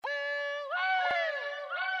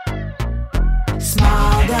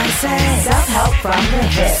Small doses. Self-help from the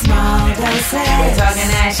hip. Small doses. We're talking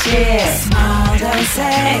that shit. Small doses.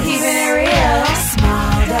 And keeping it real.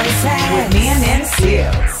 Small doses. With me and Nana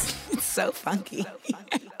Seals. It's so funky.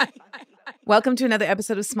 Welcome to another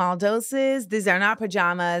episode of Small Doses. These are not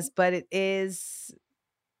pajamas, but it is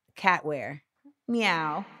cat wear.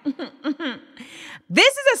 Meow. This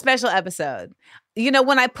is a special episode. You know,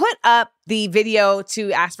 when I put up the video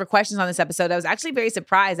to ask for questions on this episode, I was actually very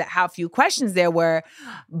surprised at how few questions there were.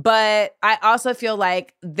 But I also feel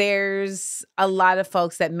like there's a lot of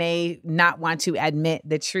folks that may not want to admit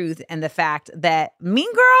the truth and the fact that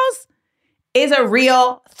Mean Girls is a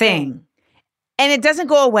real thing. And it doesn't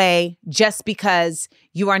go away just because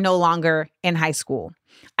you are no longer in high school.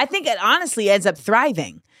 I think it honestly ends up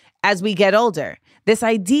thriving as we get older. This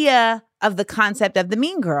idea of the concept of the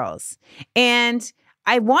Mean Girls. And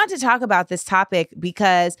I want to talk about this topic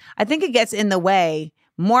because I think it gets in the way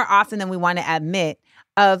more often than we want to admit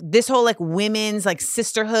of this whole like women's like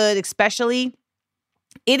sisterhood, especially.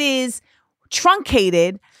 It is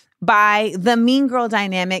truncated by the mean girl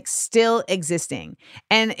dynamic still existing.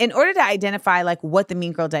 And in order to identify like what the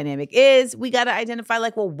mean girl dynamic is, we got to identify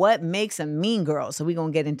like, well, what makes a mean girl? So we're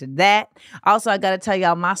going to get into that. Also, I got to tell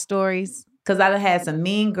y'all my stories because I done had some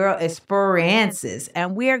mean girl experiences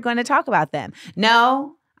and we are going to talk about them.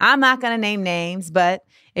 No, I'm not going to name names, but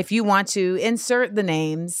if you want to insert the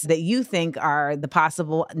names that you think are the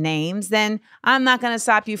possible names, then I'm not going to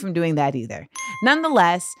stop you from doing that either.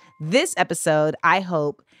 Nonetheless, this episode, I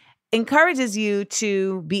hope, encourages you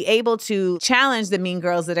to be able to challenge the mean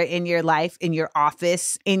girls that are in your life, in your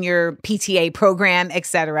office, in your PTA program,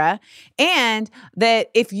 etc. And that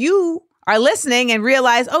if you are listening and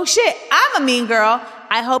realize, oh shit, I'm a mean girl,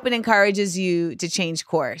 I hope it encourages you to change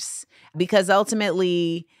course. Because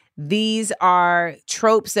ultimately, these are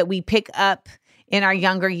tropes that we pick up in our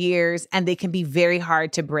younger years and they can be very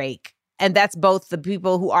hard to break. And that's both the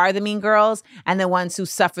people who are the mean girls and the ones who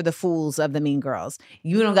suffer the fools of the mean girls.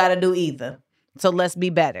 You don't got to do either. So let's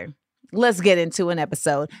be better. Let's get into an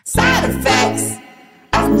episode. Side effects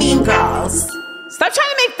of Mean Girls. Stop trying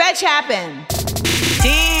to make fetch happen.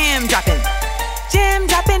 Jam dropping. Jam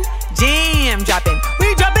dropping. Jam dropping.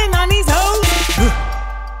 We dropping on these hoes.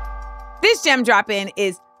 This jam dropping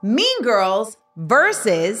is Mean Girls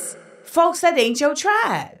versus folks that ain't your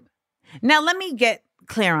tribe. Now, let me get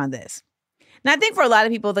clear on this. Now, I think for a lot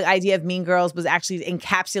of people, the idea of Mean Girls was actually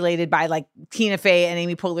encapsulated by like Tina Fey and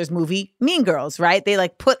Amy Poehler's movie, Mean Girls, right? They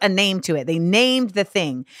like put a name to it. They named the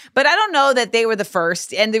thing. But I don't know that they were the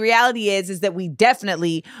first. And the reality is that we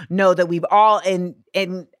definitely know that we've all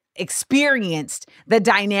experienced the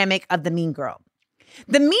dynamic of the mean girl.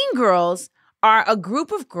 The Mean Girls are a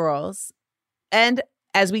group of girls, and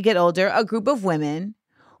as we get older, a group of women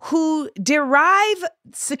who derive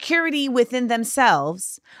security within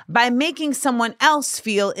themselves by making someone else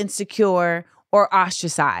feel insecure or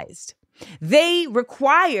ostracized. They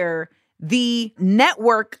require the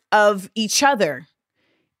network of each other,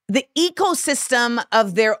 the ecosystem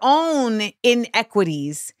of their own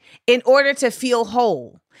inequities in order to feel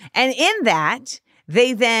whole. And in that,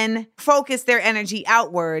 they then focus their energy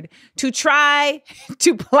outward to try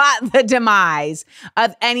to plot the demise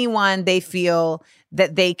of anyone they feel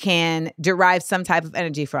that they can derive some type of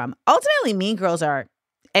energy from. Ultimately, mean girls are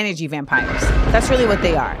energy vampires. That's really what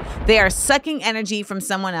they are. They are sucking energy from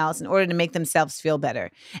someone else in order to make themselves feel better.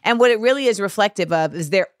 And what it really is reflective of is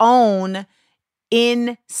their own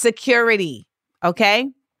insecurity, okay?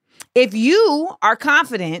 If you are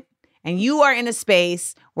confident and you are in a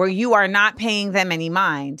space where you are not paying them any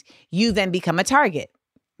mind, you then become a target.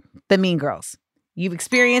 The mean girls. You've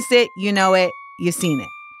experienced it, you know it, you've seen it.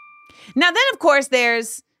 Now then, of course,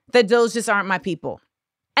 there's the those just aren't my people.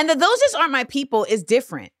 And the those just aren't my people is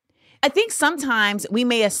different. I think sometimes we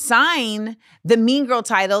may assign the mean girl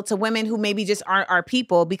title to women who maybe just aren't our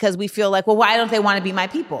people because we feel like, well, why don't they want to be my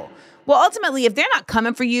people? Well, ultimately, if they're not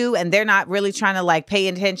coming for you and they're not really trying to like pay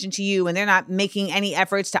attention to you and they're not making any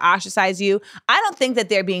efforts to ostracize you, I don't think that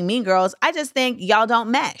they're being mean girls. I just think y'all don't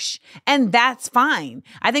mesh. And that's fine.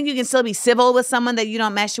 I think you can still be civil with someone that you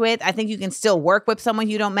don't mesh with. I think you can still work with someone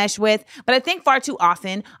you don't mesh with. But I think far too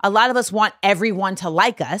often, a lot of us want everyone to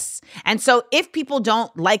like us. And so if people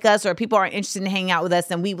don't like us or people aren't interested in hanging out with us,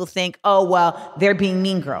 then we will think, oh, well, they're being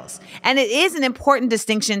mean girls. And it is an important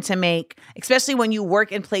distinction to make, especially when you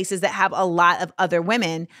work in places that have a lot of other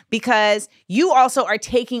women, because you also are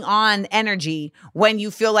taking on energy when you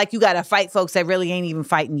feel like you got to fight folks that really ain't even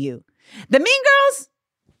fighting you. The mean girls,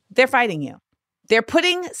 they're fighting you. They're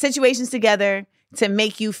putting situations together to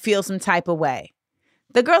make you feel some type of way.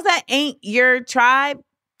 The girls that ain't your tribe,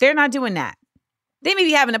 they're not doing that. They may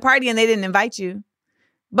be having a party and they didn't invite you.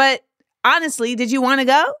 But honestly, did you want to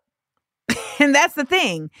go? And that's the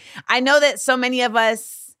thing. I know that so many of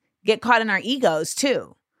us get caught in our egos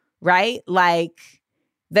too, right? Like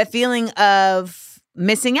the feeling of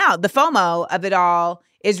missing out, the FOMO of it all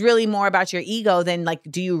is really more about your ego than like,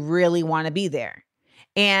 do you really want to be there?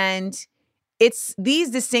 And it's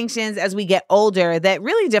these distinctions as we get older that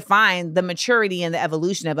really define the maturity and the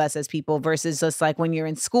evolution of us as people versus just like when you're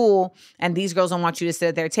in school and these girls don't want you to sit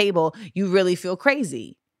at their table, you really feel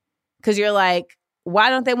crazy. Because you're like,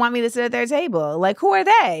 why don't they want me to sit at their table? Like, who are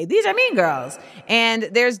they? These are mean girls. And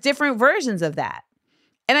there's different versions of that.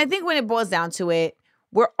 And I think when it boils down to it,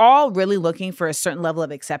 we're all really looking for a certain level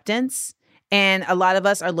of acceptance. And a lot of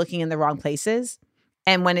us are looking in the wrong places.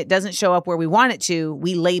 And when it doesn't show up where we want it to,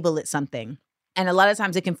 we label it something. And a lot of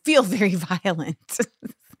times it can feel very violent.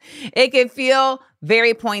 It can feel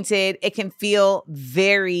very pointed. It can feel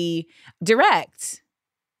very direct.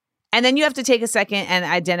 And then you have to take a second and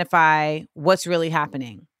identify what's really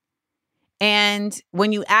happening. And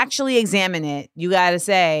when you actually examine it, you got to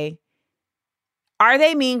say, are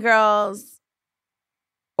they mean girls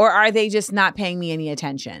or are they just not paying me any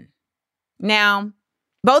attention? Now,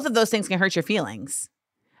 both of those things can hurt your feelings.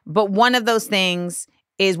 But one of those things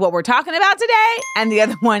is what we're talking about today, and the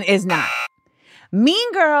other one is not.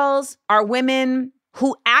 Mean girls are women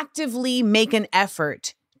who actively make an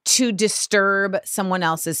effort to disturb someone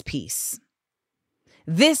else's peace.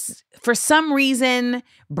 This, for some reason,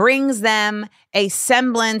 brings them a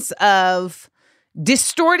semblance of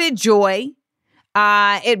distorted joy.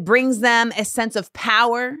 It brings them a sense of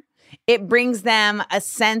power. It brings them a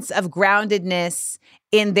sense of groundedness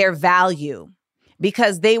in their value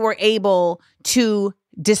because they were able to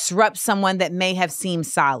disrupt someone that may have seemed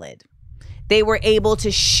solid. They were able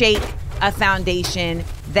to shake a foundation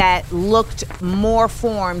that looked more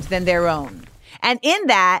formed than their own. And in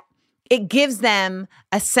that, it gives them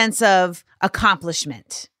a sense of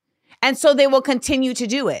accomplishment. And so they will continue to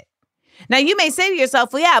do it. Now, you may say to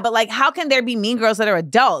yourself, well, yeah, but like, how can there be mean girls that are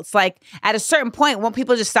adults? Like, at a certain point, won't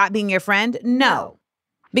people just stop being your friend? No.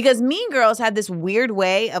 Because mean girls have this weird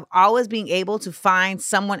way of always being able to find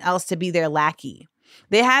someone else to be their lackey.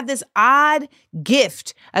 They have this odd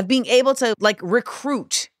gift of being able to like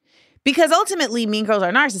recruit because ultimately mean girls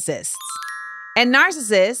are narcissists and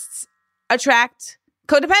narcissists attract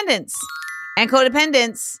codependents and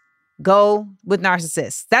codependents go with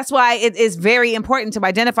narcissists. That's why it is very important to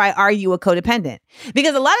identify, are you a codependent?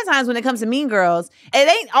 Because a lot of times when it comes to mean girls, it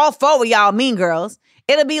ain't all four of y'all mean girls.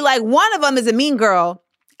 It'll be like one of them is a mean girl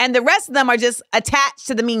and the rest of them are just attached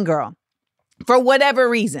to the mean girl. For whatever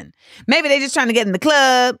reason. Maybe they're just trying to get in the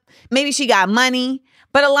club. Maybe she got money.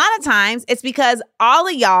 But a lot of times it's because all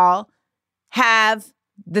of y'all have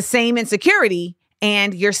the same insecurity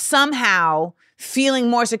and you're somehow feeling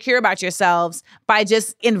more secure about yourselves by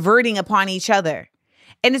just inverting upon each other.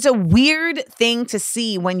 And it's a weird thing to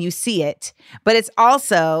see when you see it, but it's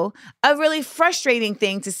also a really frustrating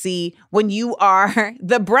thing to see when you are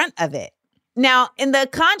the brunt of it. Now, in the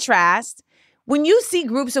contrast, when you see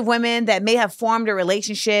groups of women that may have formed a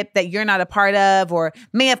relationship that you're not a part of or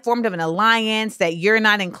may have formed an alliance that you're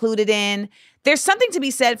not included in, there's something to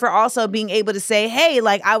be said for also being able to say, hey,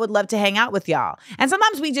 like, I would love to hang out with y'all. And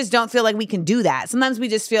sometimes we just don't feel like we can do that. Sometimes we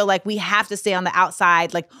just feel like we have to stay on the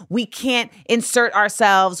outside. Like we can't insert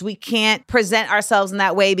ourselves. We can't present ourselves in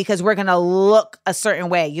that way because we're going to look a certain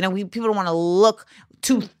way. You know, people don't want to look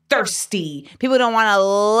too thirsty. People don't want to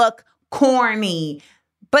look corny.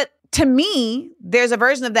 But to me, there's a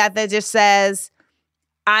version of that just says,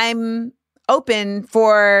 I'm open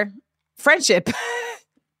for friendship.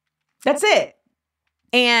 That's it.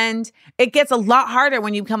 And it gets a lot harder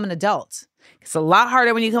when you become an adult. It's a lot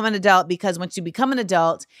harder when you become an adult because once you become an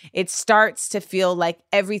adult, it starts to feel like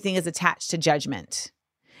everything is attached to judgment.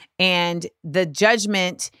 And the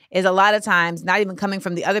judgment is a lot of times not even coming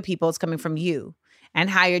from the other people, it's coming from you and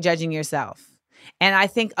how you're judging yourself. And I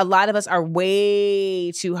think a lot of us are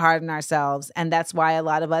way too hard on ourselves. And that's why a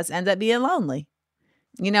lot of us end up being lonely,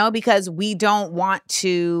 you know, because we don't want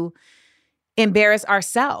to embarrass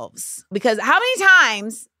ourselves. Because how many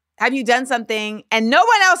times have you done something and no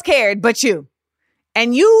one else cared but you?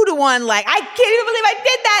 And you the one like, I can't even believe I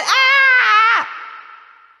did that. Ah!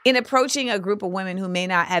 In approaching a group of women who may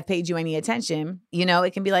not have paid you any attention, you know,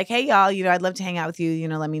 it can be like, hey, y'all, you know, I'd love to hang out with you. You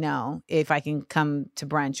know, let me know if I can come to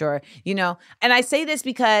brunch or, you know, and I say this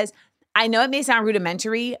because I know it may sound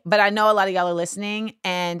rudimentary, but I know a lot of y'all are listening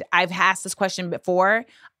and I've asked this question before.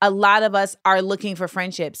 A lot of us are looking for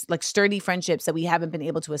friendships, like sturdy friendships that we haven't been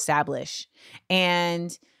able to establish.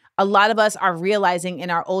 And a lot of us are realizing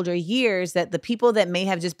in our older years that the people that may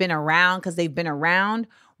have just been around because they've been around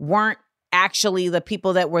weren't actually the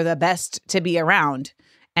people that were the best to be around.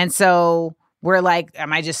 And so we're like,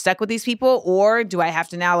 am I just stuck with these people, or do I have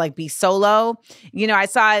to now like be solo? You know, I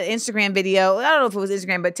saw an Instagram video. I don't know if it was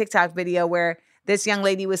Instagram, but TikTok video where this young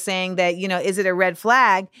lady was saying that, you know, is it a red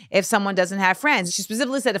flag if someone doesn't have friends? She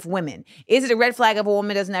specifically said if women. Is it a red flag if a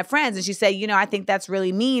woman doesn't have friends? And she said, you know, I think that's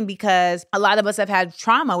really mean because a lot of us have had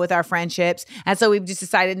trauma with our friendships. And so we've just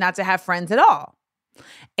decided not to have friends at all.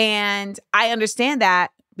 And I understand that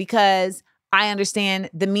because I understand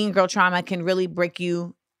the mean girl trauma can really break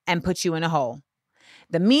you and put you in a hole.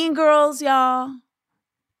 The mean girls, y'all,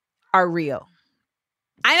 are real.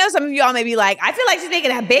 I know some of y'all may be like, I feel like she's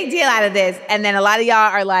making a big deal out of this. And then a lot of y'all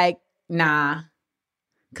are like, nah,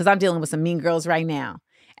 because I'm dealing with some mean girls right now.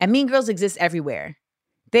 And mean girls exist everywhere.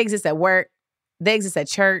 They exist at work. They exist at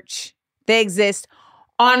church. They exist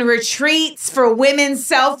on retreats for women's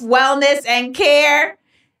self-wellness and care.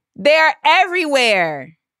 They're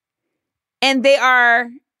everywhere. And they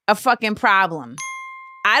are a fucking problem.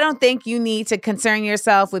 I don't think you need to concern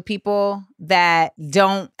yourself with people that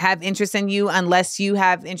don't have interest in you unless you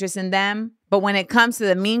have interest in them. But when it comes to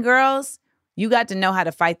the mean girls, you got to know how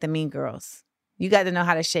to fight the mean girls. You got to know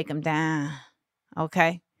how to shake them down,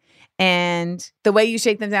 okay? And the way you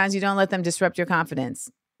shake them down is you don't let them disrupt your confidence,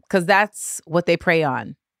 because that's what they prey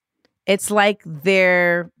on. It's like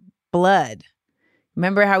their blood.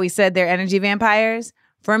 Remember how we said they're energy vampires?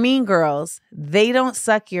 For mean girls, they don't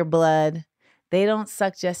suck your blood. They don't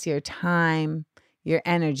suck just your time, your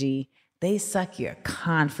energy. They suck your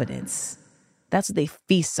confidence. That's what they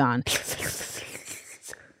feast on.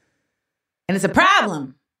 And it's a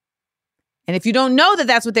problem. And if you don't know that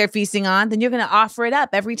that's what they're feasting on, then you're going to offer it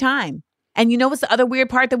up every time. And you know what's the other weird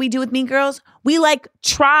part that we do with mean girls? We like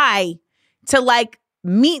try to like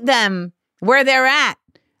meet them where they're at.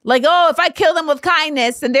 Like, oh, if I kill them with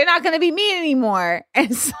kindness, then they're not going to be mean anymore. And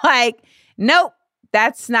it's like, nope,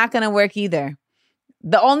 that's not going to work either.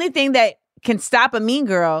 The only thing that can stop a mean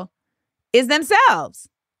girl is themselves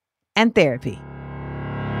and therapy.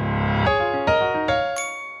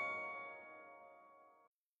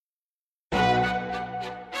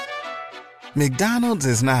 McDonald's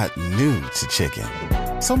is not new to chicken.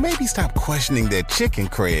 So maybe stop questioning their chicken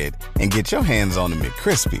cred and get your hands on the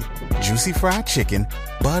McCrispy. Juicy fried chicken,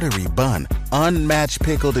 buttery bun, unmatched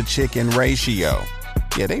pickle to chicken ratio.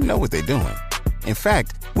 Yeah, they know what they're doing. In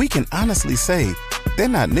fact, we can honestly say they're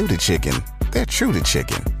not new to chicken. They're true to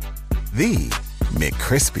chicken. The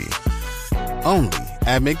McCrispy. Only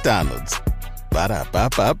at McDonald's.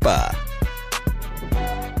 Ba-da-ba-ba-ba.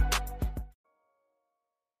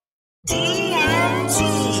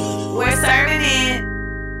 DMT. We're serving it.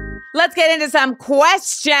 Let's get into some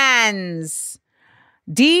questions.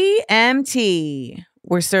 DMT.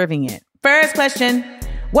 We're serving it. First question.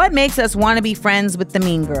 What makes us want to be friends with the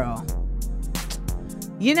mean girl?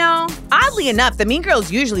 You know, oddly enough, the mean girl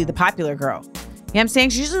is usually the popular girl. You know what I'm saying?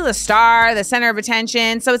 She's usually the star, the center of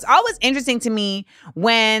attention. So it's always interesting to me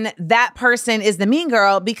when that person is the mean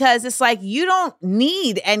girl, because it's like you don't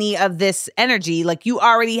need any of this energy. Like you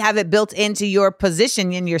already have it built into your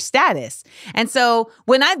position and your status. And so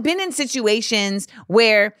when I've been in situations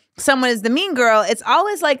where someone is the mean girl, it's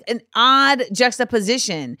always like an odd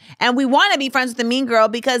juxtaposition. And we want to be friends with the mean girl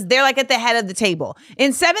because they're like at the head of the table.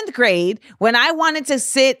 In 7th grade, when I wanted to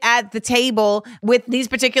sit at the table with these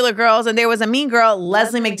particular girls and there was a mean girl,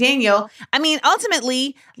 Leslie McDaniel, I mean,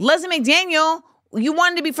 ultimately, Leslie McDaniel, you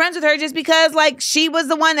wanted to be friends with her just because like she was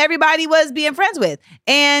the one everybody was being friends with.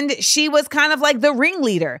 And she was kind of like the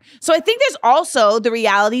ringleader. So I think there's also the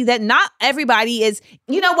reality that not everybody is,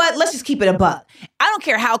 you know what, let's just keep it a buck. I don't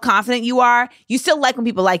care how confident you are. You still like when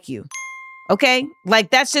people like you. Okay?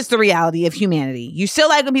 Like that's just the reality of humanity. You still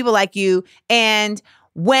like when people like you. And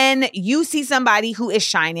when you see somebody who is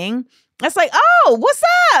shining, it's like, oh, what's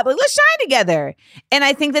up? Like, let's shine together. And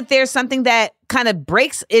I think that there's something that kind of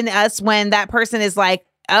breaks in us when that person is like,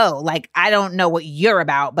 oh, like, I don't know what you're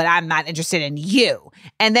about, but I'm not interested in you.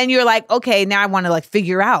 And then you're like, okay, now I want to like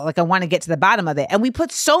figure out, like, I want to get to the bottom of it. And we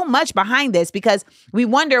put so much behind this because we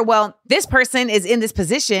wonder, well, this person is in this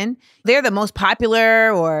position. They're the most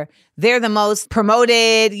popular or they're the most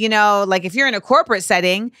promoted, you know, like if you're in a corporate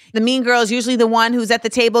setting, the mean girl is usually the one who's at the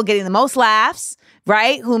table getting the most laughs,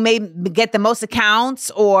 right? Who may get the most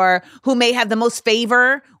accounts or who may have the most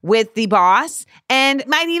favor with the boss and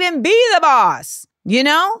might even be the boss, you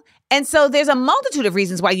know? And so there's a multitude of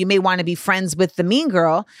reasons why you may want to be friends with the mean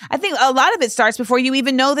girl. I think a lot of it starts before you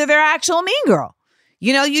even know they're their actual mean girl.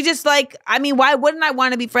 You know, you just like, I mean, why wouldn't I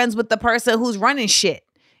want to be friends with the person who's running shit?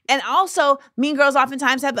 And also, mean girls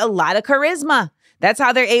oftentimes have a lot of charisma. That's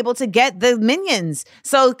how they're able to get the minions.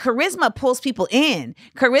 So charisma pulls people in.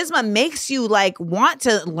 Charisma makes you like want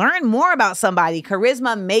to learn more about somebody.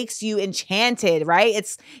 Charisma makes you enchanted, right?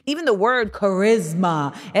 It's even the word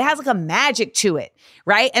charisma. It has like a magic to it,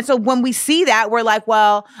 right? And so when we see that, we're like,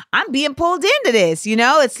 well, I'm being pulled into this, you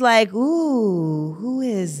know? It's like, ooh, who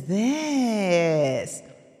is this?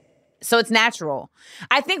 So it's natural.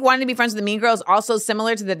 I think wanting to be friends with the mean girl is also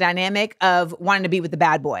similar to the dynamic of wanting to be with the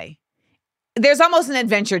bad boy. There's almost an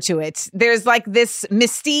adventure to it. There's like this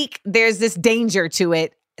mystique. There's this danger to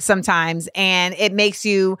it sometimes. And it makes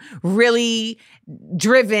you really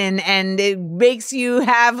driven and it makes you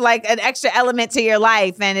have like an extra element to your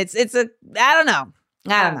life. And I don't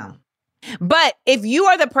know. But if you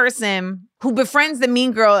are the person who befriends the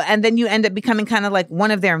mean girl and then you end up becoming kind of like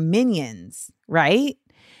one of their minions, right?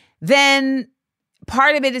 Then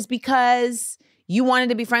part of it is because you wanted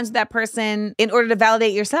to be friends with that person in order to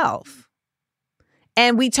validate yourself.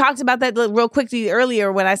 And we talked about that real quickly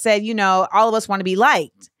earlier when I said, you know, all of us want to be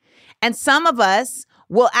liked. And some of us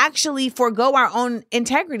will actually forego our own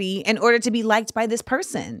integrity in order to be liked by this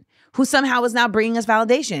person who somehow is now bringing us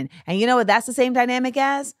validation. And you know what that's the same dynamic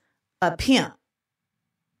as? A pimp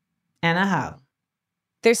and a hoe.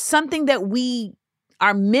 There's something that we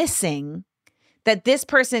are missing that this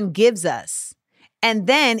person gives us. And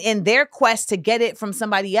then in their quest to get it from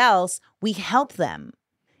somebody else, we help them.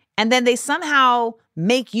 And then they somehow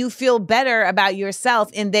make you feel better about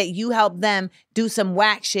yourself in that you help them do some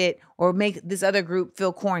whack shit or make this other group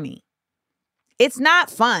feel corny. It's not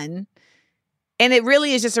fun. And it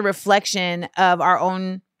really is just a reflection of our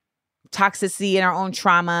own toxicity and our own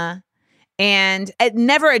trauma. And it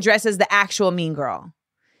never addresses the actual mean girl.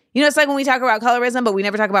 You know, it's like when we talk about colorism, but we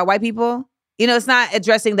never talk about white people. You know, it's not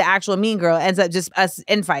addressing the actual mean girl. It ends up just us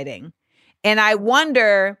infighting. And I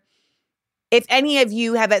wonder if any of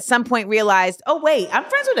you have at some point realized, oh, wait, I'm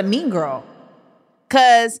friends with a mean girl.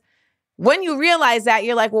 Because when you realize that,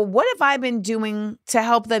 you're like, well, what have I been doing to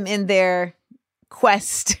help them in their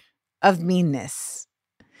quest of meanness?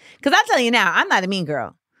 Because I'll tell you now, I'm not a mean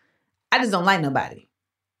girl. I just don't like nobody.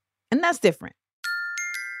 And that's different.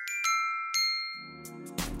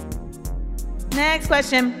 Next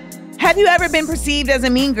question. Have you ever been perceived as a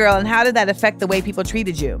mean girl, and how did that affect the way people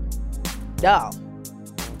treated you? I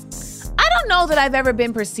don't know that I've ever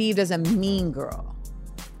been perceived as a mean girl.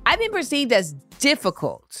 I've been perceived as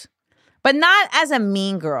difficult, but not as a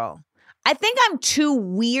mean girl. I think I'm too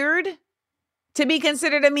weird to be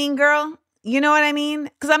considered a mean girl. You know what I mean?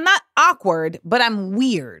 Because I'm not awkward, but I'm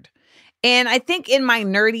weird. And I think in my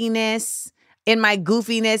nerdiness, in my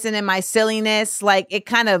goofiness, and in my silliness, like it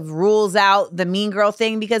kind of rules out the mean girl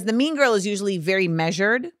thing, because the mean girl is usually very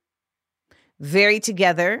measured, very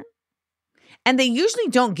together, and they usually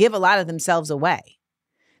don't give a lot of themselves away.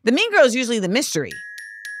 The mean girl is usually the mystery.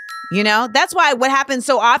 You know, that's why what happens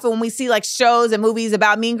so often when we see like shows and movies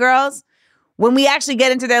about mean girls, when we actually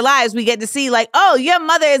get into their lives, we get to see like, oh, your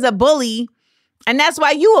mother is a bully and that's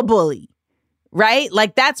why you a bully, right?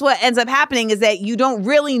 Like that's what ends up happening, is that you don't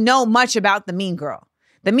really know much about the mean girl.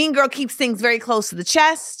 The mean girl keeps things very close to the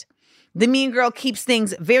chest. The mean girl keeps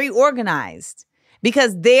things very organized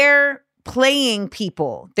because they're playing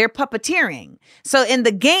people. They're puppeteering. So in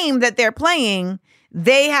the game that they're playing,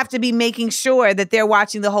 they have to be making sure that they're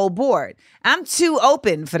watching the whole board. I'm too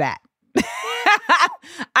open for that.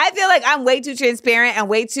 I feel like I'm way too transparent and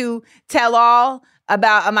way too tell all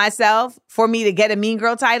about myself for me to get a mean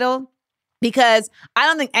girl title, because I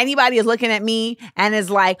don't think anybody is looking at me and is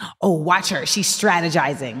like, oh, watch her, she's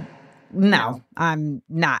strategizing. No, I'm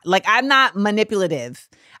not. Like, I'm not manipulative.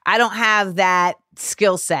 I don't have that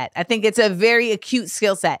skill set. I think it's a very acute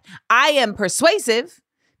skill set. I am persuasive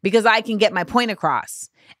because I can get my point across.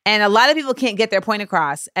 And a lot of people can't get their point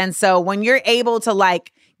across. And so when you're able to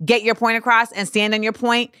like get your point across and stand on your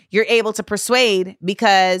point, you're able to persuade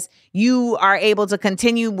because you are able to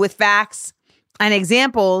continue with facts and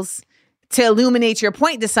examples to illuminate your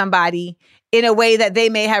point to somebody in a way that they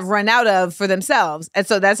may have run out of for themselves. And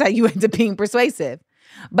so that's how you end up being persuasive.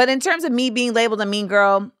 But in terms of me being labeled a mean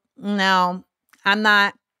girl, no, I'm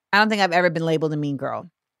not. I don't think I've ever been labeled a mean girl.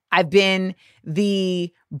 I've been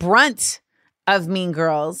the brunt of mean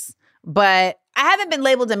girls, but I haven't been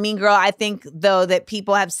labeled a mean girl. I think, though, that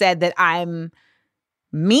people have said that I'm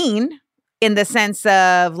mean in the sense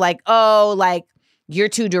of like, oh, like you're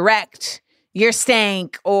too direct, you're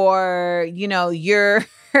stank, or, you know, you're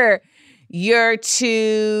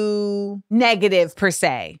too negative per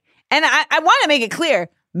se. And I want to make it clear,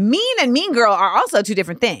 mean and mean girl are also two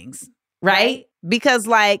different things, right? Because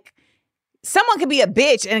like someone could be a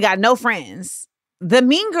bitch and got no friends. The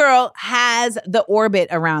mean girl has the orbit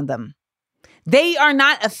around them. They are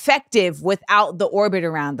not effective without the orbit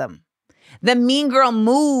around them. The mean girl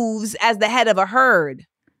moves as the head of a herd.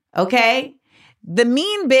 Okay? The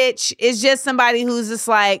mean bitch is just somebody who's just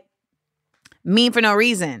like mean for no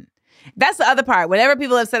reason. That's the other part. Whenever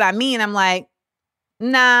people have said I'm mean, I'm like,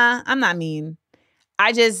 nah, I'm not mean.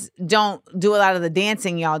 I just don't do a lot of the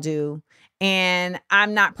dancing y'all do. And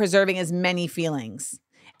I'm not preserving as many feelings.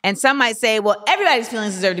 And some might say, well, everybody's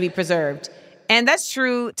feelings deserve to be preserved. And that's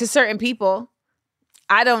true to certain people.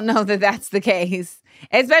 I don't know that that's the case.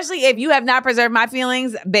 Especially if you have not preserved my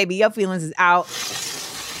feelings, baby, your feelings is out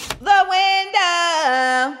the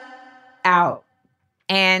window. Out.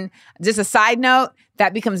 And just a side note,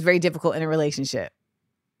 that becomes very difficult in a relationship.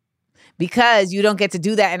 Because you don't get to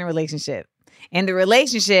do that in a relationship. In the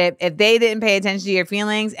relationship, if they didn't pay attention to your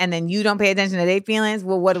feelings and then you don't pay attention to their feelings,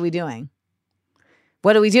 well, what are we doing?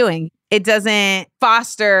 What are we doing? It doesn't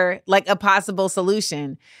foster like a possible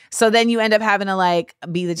solution. So then you end up having to like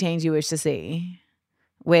be the change you wish to see,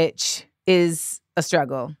 which is a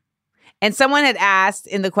struggle. And someone had asked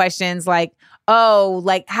in the questions like, oh,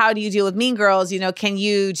 like, how do you deal with mean girls? You know, can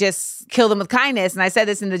you just kill them with kindness? And I said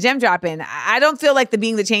this in the gem drop-in. I don't feel like the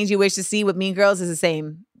being the change you wish to see with mean girls is the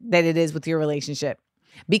same that it is with your relationship.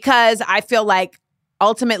 Because I feel like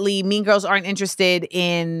ultimately mean girls aren't interested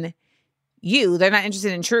in you. They're not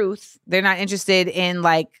interested in truth. They're not interested in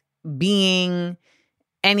like being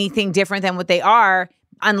anything different than what they are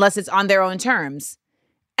unless it's on their own terms.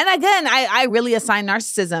 And again, I really assign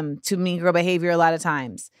narcissism to mean girl behavior a lot of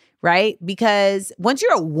times, right? Because once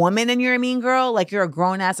you're a woman and you're a mean girl, like you're a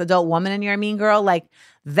grown-ass adult woman and you're a mean girl, like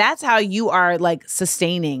that's how you are like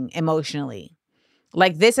sustaining emotionally.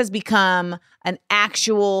 Like this has become an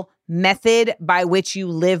actual method by which you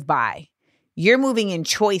live by. You're moving in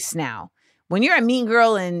choice now. When you're a mean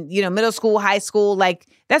girl in, you know, middle school, high school, like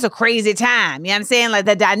that's a crazy time. You know what I'm saying? Like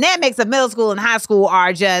the dynamics of middle school and high school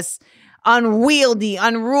are just unwieldy,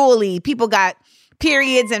 unruly. People got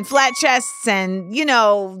periods and flat chests and, you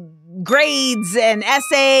know, grades and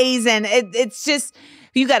essays. And it's just,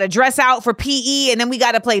 you got to dress out for PE and then we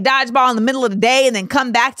got to play dodgeball in the middle of the day and then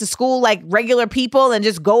come back to school like regular people and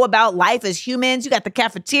just go about life as humans. You got the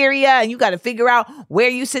cafeteria and you got to figure out where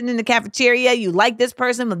you sitting in the cafeteria. You like this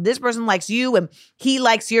person, but this person likes you and he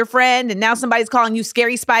likes your friend. And now somebody's calling you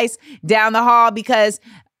Scary Spice down the hall because,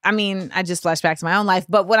 I mean, I just flashed back to my own life.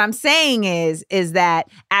 But what I'm saying is that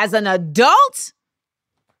as an adult,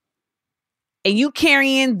 and you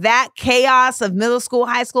carrying that chaos of middle school,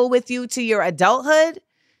 high school with you to your adulthood,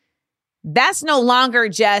 that's no longer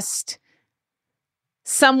just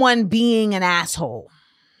someone being an asshole.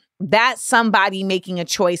 That's somebody making a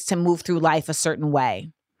choice to move through life a certain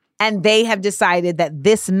way. And they have decided that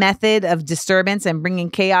this method of disturbance and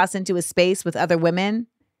bringing chaos into a space with other women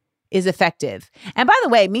is effective. And by the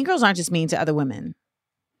way, mean girls aren't just mean to other women.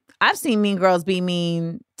 I've seen mean girls be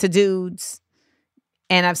mean to dudes.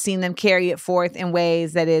 And I've seen them carry it forth in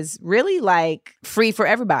ways that is really like free for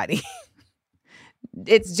everybody.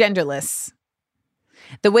 It's genderless.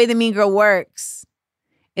 The way the mean girl works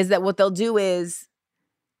is that what they'll do is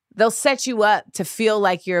they'll set you up to feel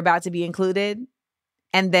like you're about to be included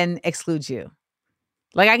and then exclude you.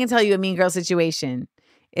 Like I can tell you a mean girl situation.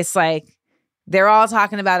 It's like they're all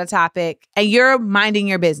talking about a topic and you're minding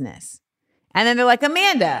your business. And then they're like,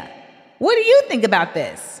 Amanda, what do you think about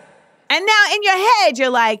this? And now in your head, you're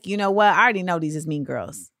like, you know what? I already know these is mean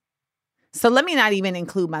girls. So let me not even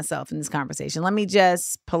include myself in this conversation. Let me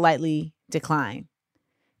just politely decline.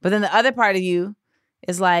 But then the other part of you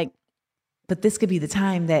is like, but this could be the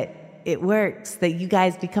time that it works, that you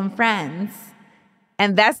guys become friends.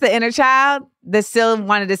 And that's the inner child that still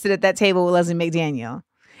wanted to sit at that table with Leslie McDaniel.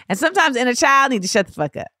 And sometimes inner child need to shut the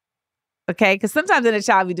fuck up. Okay? Because sometimes inner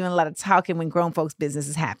child be doing a lot of talking when grown folks' business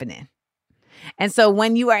is happening. And so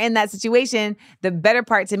when you are in that situation, the better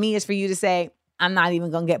part to me is for you to say, I'm not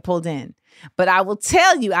even going to get pulled in. But I will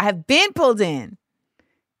tell you, I have been pulled in.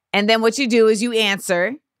 And then what you do is you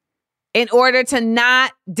answer in order to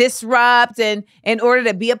not disrupt and in order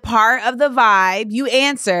to be a part of the vibe, you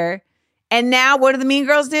answer. And now what do the mean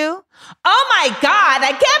girls do? Oh my God,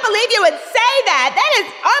 I can't believe you would say that. That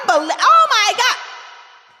is unbelievable. Oh my God.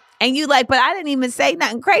 And you like, but I didn't even say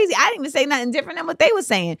nothing crazy. I didn't even say nothing different than what they were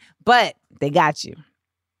saying. But they got you.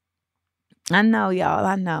 I know, y'all.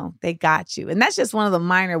 I know. They got you. And that's just one of the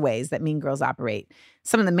minor ways that mean girls operate.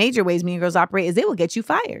 Some of the major ways mean girls operate is they will get you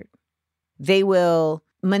fired. They will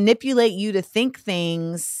manipulate you to think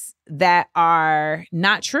things that are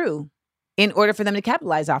not true in order for them to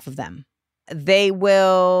capitalize off of them. They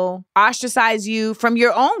will ostracize you from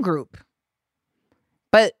your own group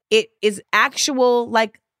but it is actual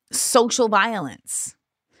like social violence.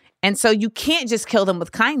 And so you can't just kill them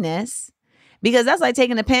with kindness because that's like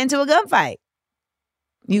taking a pen to a gunfight.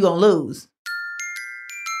 You're going to lose.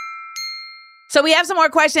 So we have some more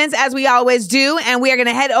questions, as we always do, and we are going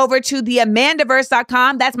to head over to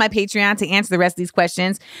theamandaverse.com. That's my Patreon to answer the rest of these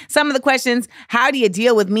questions. Some of the questions: how do you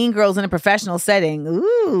deal with mean girls in a professional setting?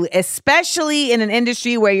 Ooh, especially in an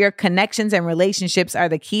industry where your connections and relationships are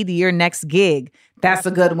the key to your next gig. That's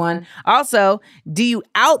a good one. Also, do you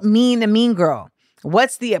out-mean a mean girl?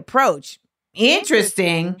 What's the approach?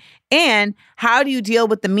 Interesting. And how do you deal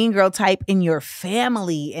with the mean girl type in your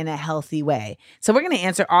family in a healthy way? So we're going to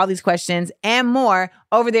answer all these questions and more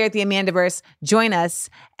over there at the Amandaverse. Join us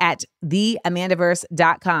at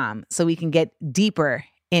theamandaverse.com so we can get deeper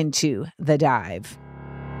into the dive.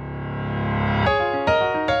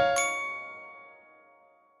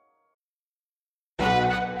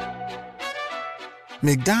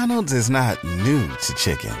 McDonald's is not new to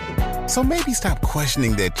chicken. So maybe stop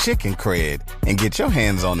questioning their chicken cred and get your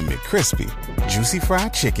hands on the McCrispy. Juicy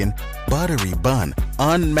fried chicken, buttery bun,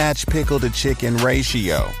 unmatched pickle to chicken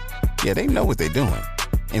ratio. Yeah, they know what they're doing.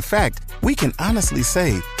 In fact, we can honestly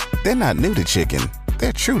say they're not new to chicken,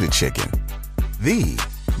 they're true to chicken. The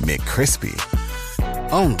McCrispy.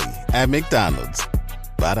 Only at McDonald's.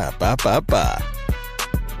 Ba-da-ba-ba-ba.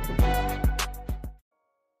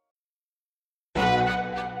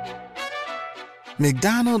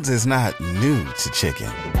 McDonald's is not new to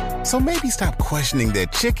chicken. So maybe stop questioning their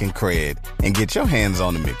chicken cred and get your hands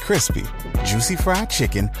on the McCrispy. Juicy fried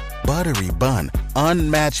chicken, buttery bun,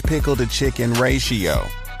 unmatched pickle to chicken ratio.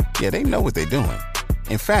 Yeah, they know what they're doing.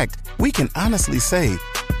 In fact, we can honestly say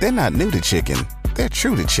they're not new to chicken, they're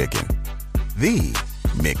true to chicken. The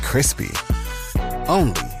McCrispy.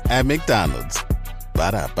 Only at McDonald's.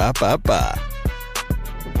 Ba-da-ba-ba-ba.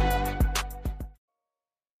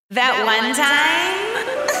 That one time?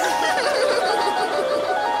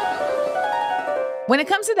 When it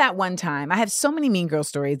comes to that one time, I have so many mean girl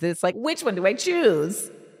stories that it's like, which one do I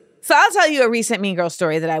choose? So I'll tell you a recent mean girl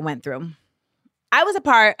story that I went through. I was a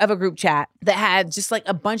part of a group chat that had just like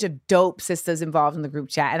a bunch of dope sisters involved in the group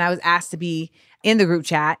chat. And I was asked to be in the group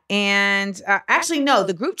chat. And actually, no,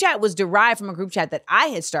 the group chat was derived from a group chat that I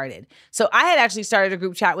had started. So I had actually started a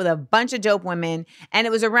group chat with a bunch of dope women. And it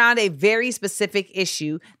was around a very specific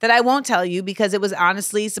issue that I won't tell you because it was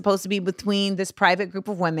honestly supposed to be between this private group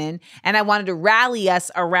of women. And I wanted to rally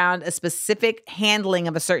us around a specific handling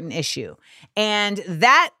of a certain issue. And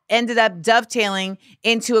that ended up dovetailing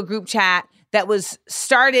into a group chat that was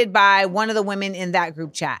started by one of the women in that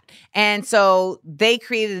group chat. And so they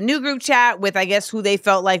created a new group chat with, I guess, who they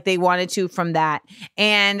felt like they wanted to from that.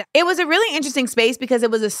 And it was a really interesting space because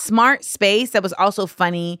it was a smart space that was also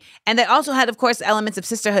funny and that also had, of course, elements of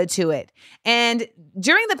sisterhood to it. And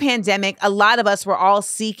during the pandemic, a lot of us were all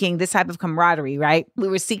seeking this type of camaraderie, right? We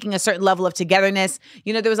were seeking a certain level of togetherness.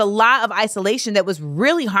 You know, there was a lot of isolation that was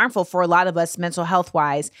really harmful for a lot of us mental health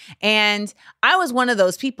wise. And I was one of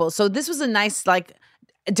those people. So this was a nice like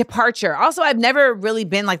departure. Also, I've never really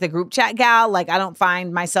been like the group chat gal. Like I don't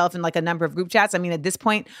find myself in like a number of group chats. I mean, at this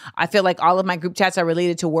point, I feel like all of my group chats are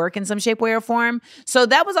related to work in some shape, way, or form. So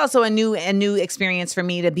that was also a new experience for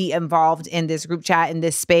me to be involved in this group chat in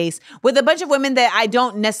this space with a bunch of women that I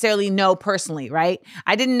don't necessarily know personally, right?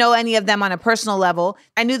 I didn't know any of them on a personal level.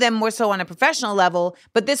 I knew them more so on a professional level,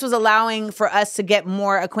 but this was allowing for us to get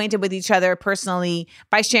more acquainted with each other personally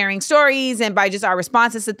by sharing stories and by just our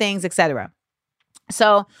responses to things, etc.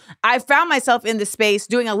 So I found myself in the space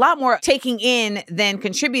doing a lot more taking in than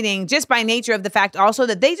contributing just by nature of the fact also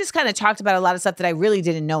that they just kind of talked about a lot of stuff that I really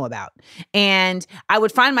didn't know about. And I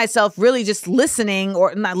would find myself really just listening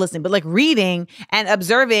or not listening, but like reading and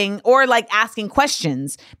observing or like asking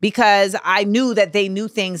questions because I knew that they knew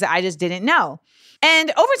things that I just didn't know. And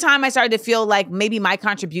over time, I started to feel like maybe my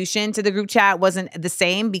contribution to the group chat wasn't the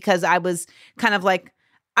same because I was kind of like,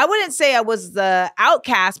 I wouldn't say I was the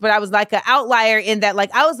outcast, but I was like an outlier in that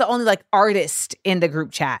like I was the only like artist in the group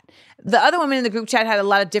chat. The other women in the group chat had a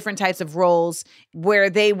lot of different types of roles where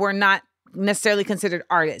they were not necessarily considered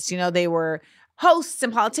artists. You know, they were hosts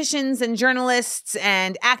and politicians and journalists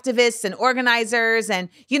and activists and organizers and,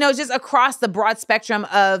 you know, just across the broad spectrum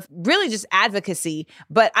of really just advocacy.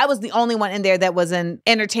 But I was the only one in there that was an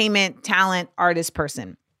entertainment, talent, artist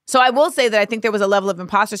person. So I will say that I think there was a level of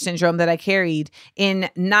imposter syndrome that I carried in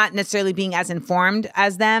not necessarily being as informed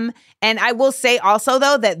as them. And I will say also,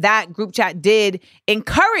 though, that group chat did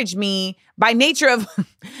encourage me by nature of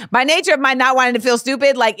my not wanting to feel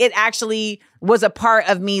stupid, like it actually was a part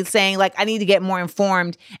of me saying like, I need to get more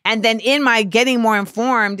informed. And then in my getting more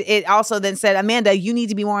informed, it also then said, Amanda, you need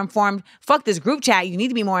to be more informed. Fuck this group chat. You need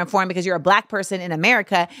to be more informed because you're a Black person in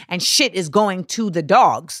America and shit is going to the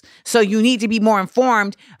dogs. So you need to be more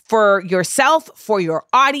informed for yourself, for your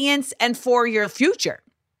audience, and for your future.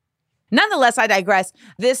 Nonetheless, I digress.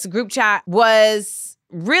 This group chat was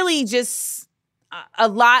really just a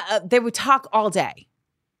lot of, they would talk all day.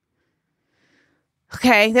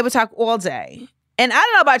 Okay, they would talk all day. And I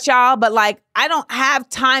don't know about y'all, but like, I don't have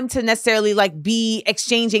time to necessarily like be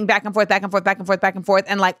exchanging back and forth,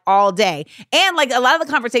 and like all day. And like a lot of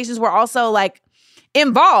the conversations were also like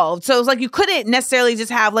involved. So it was like, you couldn't necessarily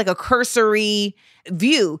just have like a cursory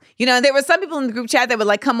view. You know, there were some people in the group chat that would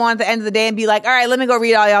like come on at the end of the day and be like, all right, let me go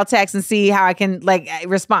read all y'all texts and see how I can like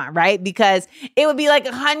respond, right? Because it would be like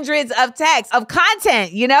hundreds of texts of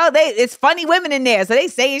content, you know? It's funny women in there. So they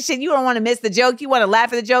saying shit. You don't want to miss the joke. You want to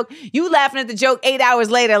laugh at the joke. You laughing at the joke 8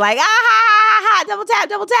 hours later, like, ah, ha, ha, ha,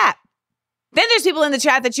 double tap. Then there's people in the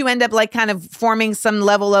chat that you end up like kind of forming some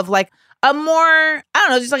level of like a more, I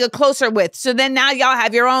don't know, just like a closer width. So then now y'all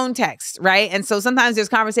have your own text, right? And so sometimes there's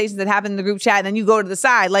conversations that happen in the group chat and then you go to the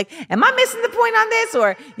side, like, am I missing the point on this?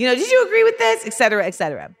 Or, you know, did you agree with this? Et cetera, et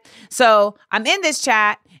cetera. So I'm in this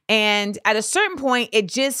chat and at a certain point, it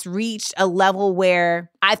just reached a level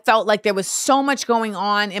where I felt like there was so much going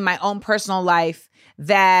on in my own personal life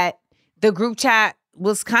that the group chat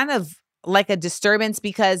was kind of like a disturbance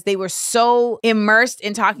because they were so immersed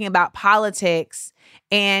in talking about politics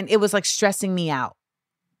and it was like stressing me out.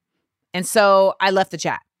 And so I left the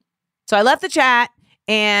chat.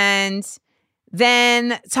 And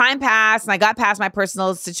then time passed and I got past my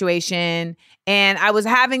personal situation and I was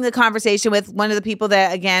having the conversation with one of the people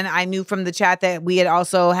that, again, I knew from the chat that we had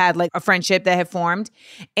also had like a friendship that had formed.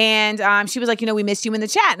 And she was like, you know, we missed you in the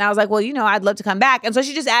chat. And I was like, well, you know, I'd love to come back. And so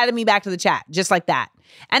she just added me back to the chat, just like that.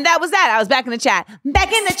 And that was that. I was back in the chat.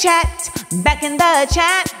 Back in the chat. Back in the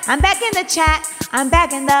chat. I'm back in the chat. I'm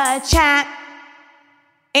back in the chat.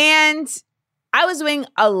 And I was doing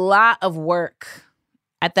a lot of work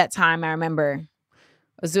at that time. I remember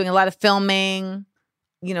I was doing a lot of filming.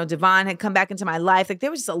 You know, Devon had come back into my life. Like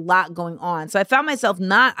there was just a lot going on. So I found myself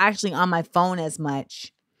not actually on my phone as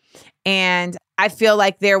much. And I feel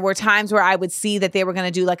like there were times where I would see that they were going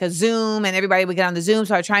to do like a Zoom and everybody would get on the Zoom.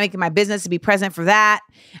 So I would try to make it my business to be present for that.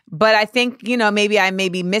 But I think, you know, maybe I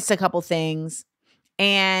missed a couple things.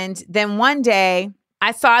 And then one day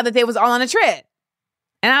I saw that they was all on a trip.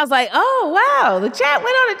 And I was like, oh, wow, the chat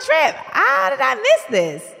went on a trip. How did I miss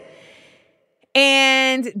this?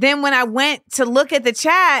 And then when I went to look at the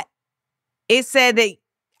chat, it said that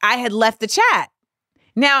I had left the chat.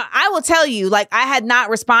 Now, I will tell you, like, I had not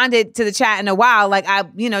responded to the chat in a while, like,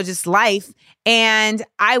 just life. And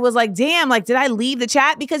I was like, damn, like, did I leave the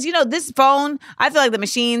chat? Because, you know, this phone, I feel like the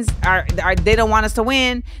machines are they don't want us to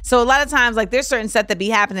win. So a lot of times, like, there's certain stuff that be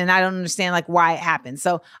happening. And I don't understand, like, why it happened.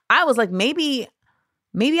 So I was like, maybe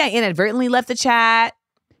I inadvertently left the chat.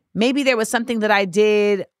 Maybe there was something that I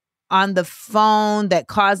did on the phone that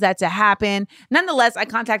caused that to happen. Nonetheless, I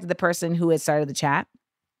contacted the person who had started the chat.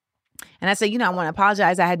 And I said, you know, I want to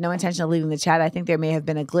apologize. I had no intention of leaving the chat. I think there may have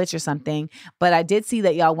been a glitch or something. But I did see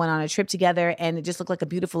that y'all went on a trip together and it just looked like a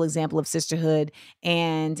beautiful example of sisterhood.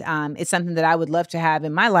 And it's something that I would love to have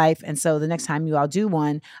in my life. And so the next time you all do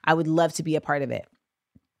one, I would love to be a part of it.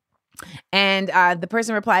 And the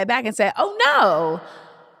person replied back and said, oh, no,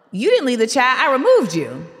 you didn't leave the chat. I removed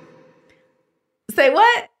you. Say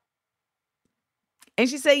what? And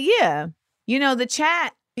she said, yeah, you know, the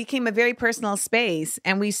chat became a very personal space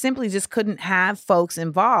and we simply just couldn't have folks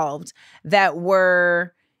involved that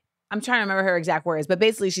were, I'm trying to remember her exact words, but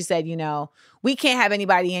basically she said, you know, we can't have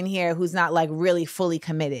anybody in here who's not like really fully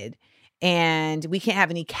committed and we can't have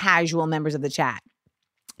any casual members of the chat.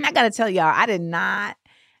 And I got to tell y'all, I did not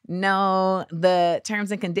know the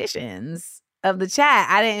terms and conditions of the chat.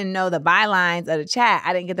 I didn't know the bylines of the chat.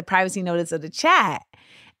 I didn't get the privacy notice of the chat.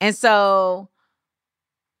 And so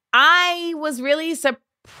I was really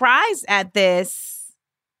surprised at this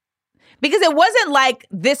because it wasn't like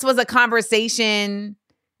this was a conversation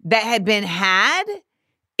that had been had.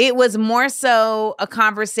 It was more so a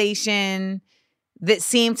conversation that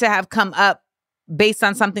seemed to have come up based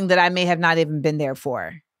on something that I may have not even been there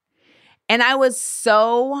for. And I was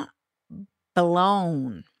so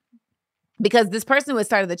blown because this person who had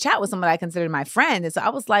started the chat was someone I considered my friend. And so I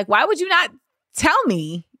was like, why would you not tell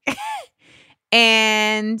me?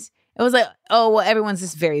 And it was like, oh, well, everyone's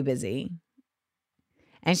just very busy.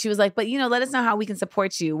 And she was like, but, you know, let us know how we can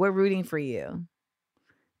support you. We're rooting for you.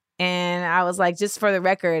 And I was like, just for the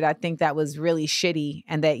record, I think that was really shitty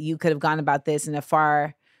and that you could have gone about this in a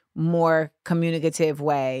far more communicative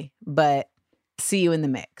way, but see you in the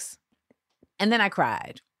mix. And then I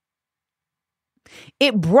cried.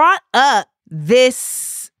 It brought up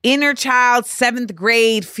this inner child 7th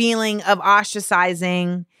grade feeling of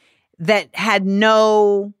ostracizing that had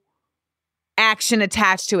no action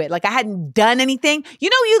attached to it. Like I hadn't done anything. You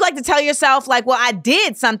know, you like to tell yourself like, well, I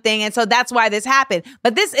did something and so that's why this happened.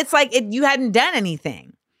 But it's like you hadn't done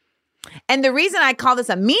anything. And the reason I call this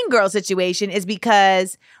a mean girl situation is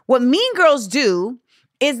because what mean girls do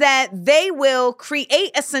is that they will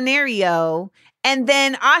create a scenario and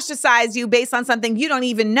then ostracize you based on something you don't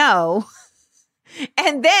even know.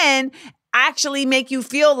 And then actually make you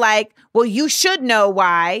feel like, well, you should know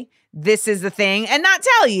why this is the thing and not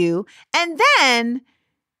tell you. And then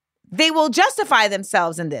they will justify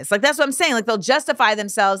themselves in this. Like, that's what I'm saying. Like, they'll justify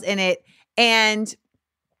themselves in it and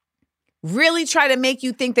really try to make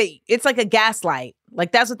you think that it's like a gaslight.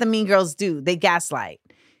 Like, that's what the mean girls do. They gaslight.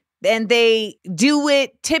 And they do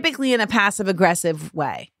it typically in a passive-aggressive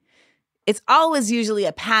way. It's always usually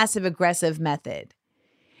a passive-aggressive method.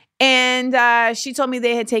 And she told me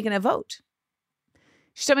they had taken a vote.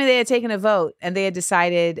 She told me they had taken a vote and they had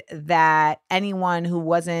decided that anyone who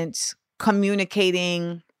wasn't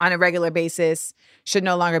communicating on a regular basis should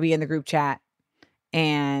no longer be in the group chat.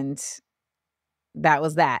 And that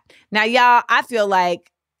was that. Now, y'all, I feel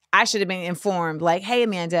like I should have been informed, like, hey,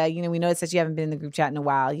 Amanda, we noticed that you haven't been in the group chat in a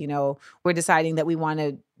while. We're deciding that we want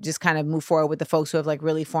to just kind of move forward with the folks who have like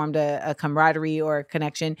really formed a camaraderie or a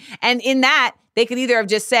connection. And in that, they could either have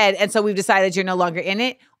just said, and so we've decided you're no longer in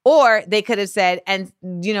it, or they could have said, and,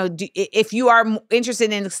 if you are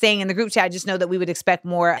interested in staying in the group chat, just know that we would expect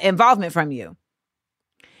more involvement from you.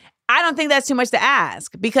 I don't think that's too much to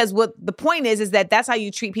ask, because what the point is that that's how you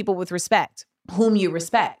treat people with respect, whom you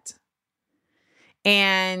respect.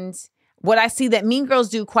 And what I see that mean girls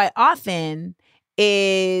do quite often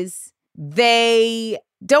is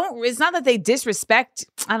it's not that they disrespect,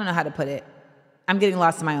 I don't know how to put it. I'm getting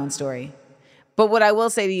lost in my own story. But what I will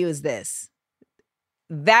say to you is this.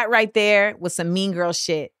 That right there was some mean girl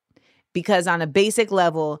shit, because on a basic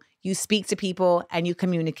level, you speak to people and you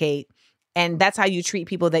communicate, and that's how you treat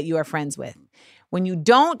people that you are friends with. When you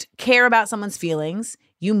don't care about someone's feelings,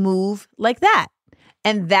 you move like that.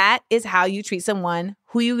 And that is how you treat someone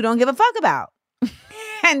who you don't give a fuck about.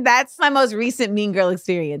 And that's my most recent mean girl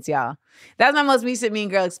experience, y'all. That's my most recent mean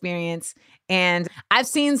girl experience. And I've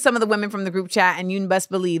seen some of the women from the group chat, and you best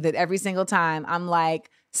believe that every single time I'm like,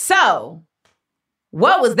 so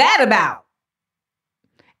what was that about?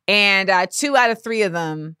 And 2 out of 3 of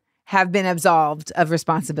them have been absolved of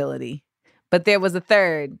responsibility. But there was a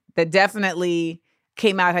third that definitely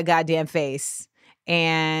came out her goddamn face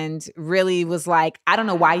and really was like, I don't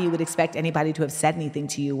know why you would expect anybody to have said anything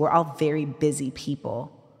to you. We're all very busy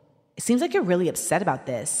people. It seems like you're really upset about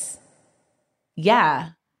this.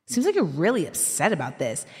 Yeah. Seems like you're really upset about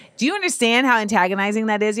this. Do you understand how antagonizing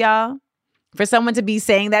that is, y'all? For someone to be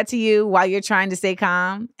saying that to you while you're trying to stay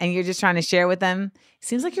calm and you're just trying to share with them.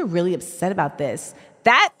 Seems like you're really upset about this.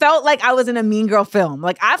 That felt like I was in a mean girl film.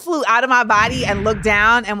 Like, I flew out of my body and looked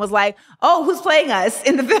down and was like, oh, who's playing us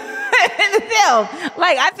in the film?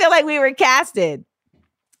 Like, I feel like we were casted.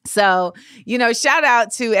 So, shout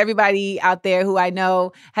out to everybody out there who I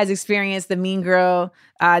know has experienced the mean girl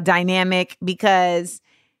dynamic, because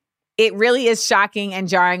it really is shocking and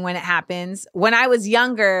jarring when it happens. When I was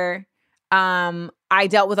younger, I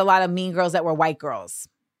dealt with a lot of mean girls that were white girls.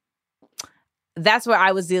 That's what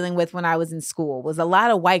I was dealing with when I was in school, was a lot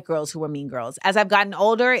of white girls who were mean girls. As I've gotten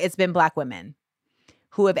older, it's been Black women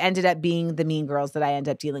who have ended up being the mean girls that I end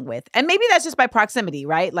up dealing with. And maybe that's just by proximity,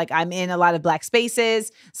 right? Like, I'm in a lot of Black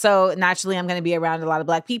spaces, so naturally I'm going to be around a lot of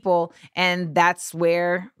Black people, and that's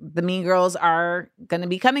where the mean girls are going to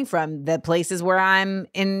be coming from, the places where I'm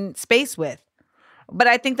in space with. But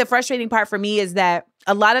I think the frustrating part for me is that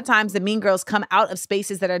a lot of times the mean girls come out of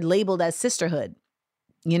spaces that are labeled as sisterhood,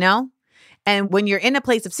 And when you're in a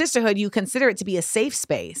place of sisterhood, you consider it to be a safe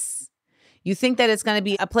space. You think that it's going to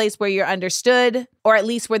be a place where you're understood, or at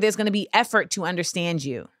least where there's going to be effort to understand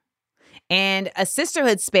you. And a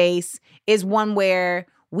sisterhood space is one where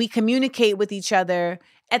we communicate with each other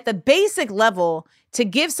at the basic level to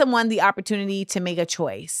give someone the opportunity to make a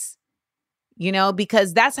choice.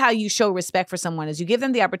 Because that's how you show respect for someone, is you give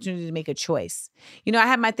them the opportunity to make a choice. I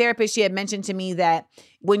had my therapist, she had mentioned to me that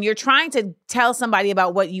when you're trying to tell somebody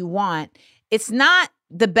about what you want, it's not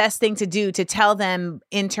the best thing to do to tell them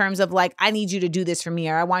in terms of like, I need you to do this for me,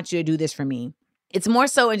 or I want you to do this for me. It's more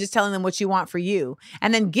so in just telling them what you want for you,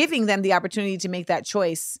 and then giving them the opportunity to make that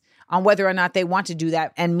choice on whether or not they want to do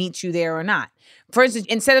that and meet you there or not. For instance,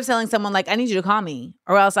 instead of telling someone like, I need you to call me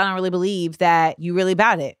or else I don't really believe that you really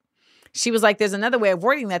about it. She was like, there's another way of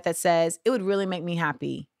wording that says, it would really make me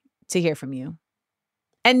happy to hear from you.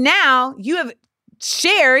 And now you have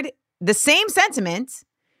shared the same sentiment,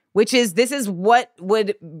 which is, this is what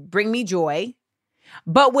would bring me joy,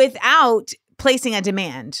 but without placing a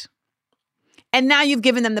demand. And now you've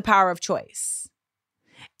given them the power of choice.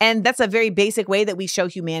 And that's a very basic way that we show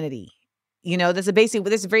humanity. You know, there's a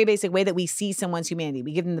very basic way that we see someone's humanity.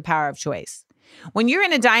 We give them the power of choice. When you're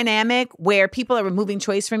in a dynamic where people are removing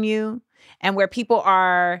choice from you and where people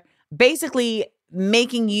are basically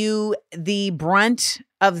making you the brunt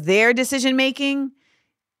of their decision making,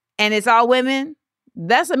 and it's all women,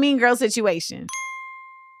 that's a mean girl situation.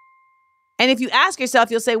 And if you ask yourself,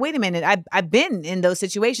 you'll say, wait a minute, I've been in those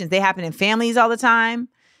situations. They happen in families all the time.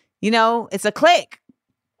 You know, it's a clique.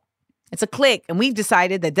 It's a clique. And we've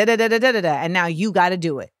decided that da-da-da-da-da-da, and now you got to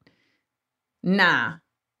do it. Nah,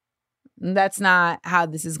 that's not how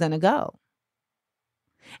this is going to go.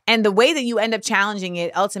 And the way that you end up challenging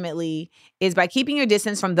it ultimately is by keeping your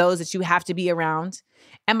distance from those that you have to be around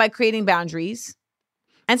and by creating boundaries.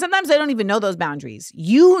 And sometimes they don't even know those boundaries.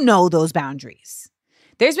 You know those boundaries.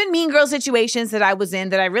 There's been mean girl situations that I was in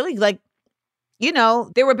that I really like, you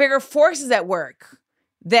know, there were bigger forces at work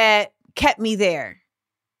that kept me there.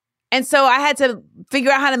 And so I had to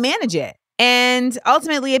figure out how to manage it. And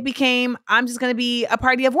ultimately it became, I'm just going to be a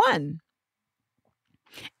party of one.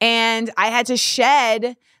 And I had to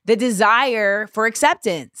shed the desire for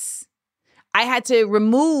acceptance. I had to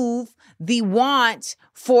remove the want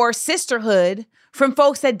for sisterhood from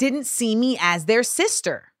folks that didn't see me as their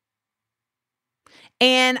sister.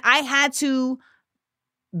 And I had to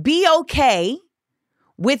be okay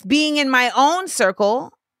with being in my own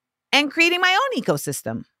circle and creating my own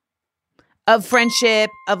ecosystem of friendship,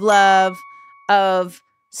 of love, of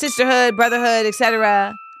sisterhood, brotherhood,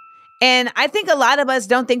 etc. And I think a lot of us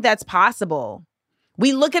don't think that's possible.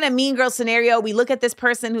 We look at a mean girl scenario, we look at this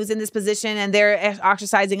person who's in this position and they're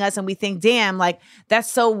ostracizing us and we think, damn, like that's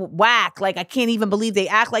so whack. Like I can't even believe they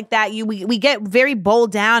act like that. We get very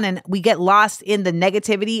bowled down and we get lost in the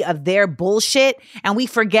negativity of their bullshit. And we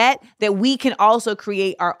forget that we can also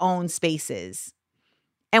create our own spaces.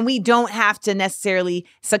 And we don't have to necessarily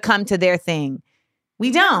succumb to their thing.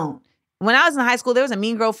 We don't. When I was in high school, there was a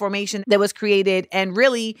mean girl formation that was created. And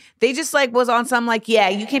really, they just like was on some like, yeah,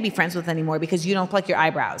 you can't be friends with us anymore because you don't pluck your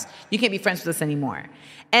eyebrows. You can't be friends with us anymore.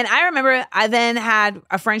 And I remember I then had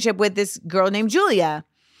a friendship with this girl named Julia.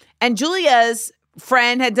 And Julia's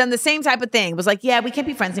friend had done the same type of thing. It was like, yeah, we can't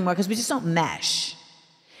be friends anymore because we just don't mesh.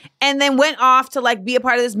 And then went off to like be a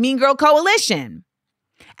part of this mean girl coalition.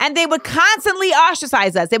 And they would constantly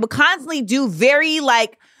ostracize us. They would constantly do very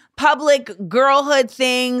like public girlhood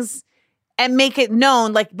things and make it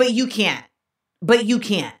known, like, but you can't. But you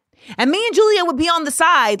can't. And me and Julia would be on the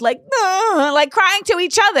side, like crying to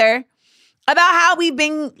each other about how we've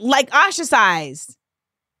been, like, ostracized.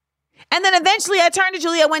 And then eventually I turned to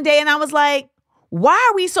Julia one day and I was like, why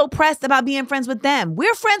are we so pressed about being friends with them?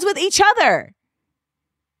 We're friends with each other.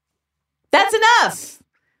 That's enough.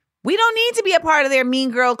 We don't need to be a part of their mean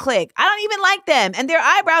girl clique. I don't even like them. And their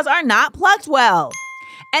eyebrows are not plucked well.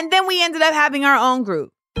 And then we ended up having our own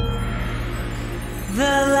group. The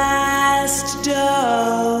last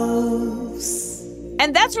dose.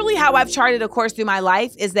 And that's really how I've charted a course through my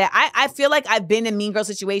life, is that I feel like I've been in mean girl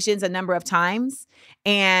situations a number of times.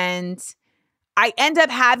 And I end up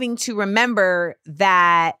having to remember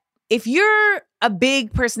that if you're a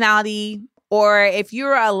big personality or if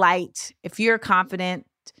you're a light, if you're confident,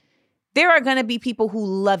 there are going to be people who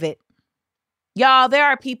love it. Y'all, there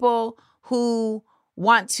are people who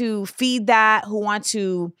want to feed that, who want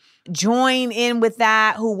to join in with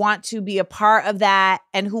that, who want to be a part of that,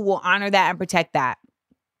 and who will honor that and protect that.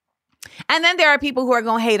 And then there are people who are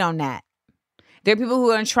going to hate on that. There are people who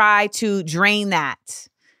are going to try to drain that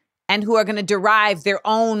and who are going to derive their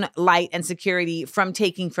own light and security from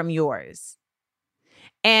taking from yours.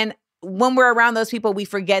 And when we're around those people, we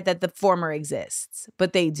forget that the former exists,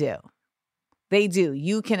 but they do. They do.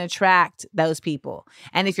 You can attract those people.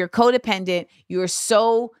 And if you're codependent, you're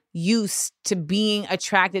so used to being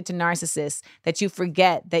attracted to narcissists that you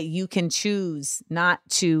forget that you can choose not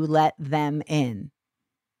to let them in.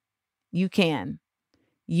 You can.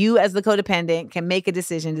 You as the codependent can make a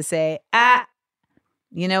decision to say,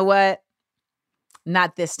 you know what?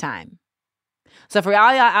 Not this time. So for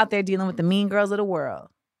all y'all out there dealing with the mean girls of the world,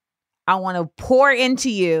 I want to pour into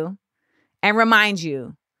you and remind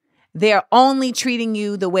you, they're only treating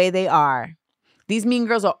you the way they are. These mean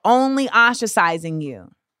girls are only ostracizing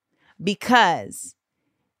you because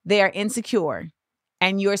They are insecure,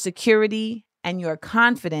 and your security and your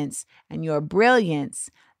confidence and your brilliance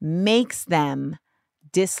makes them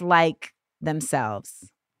dislike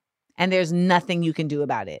themselves. And there's nothing you can do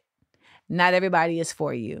about it. Not everybody is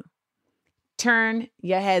for you. Turn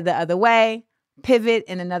your head the other way, pivot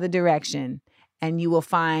in another direction, and you will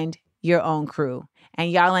find your own crew.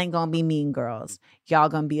 And y'all ain't gonna be mean girls. Y'all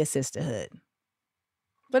gonna be a sisterhood.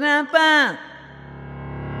 Ba-dum-bum.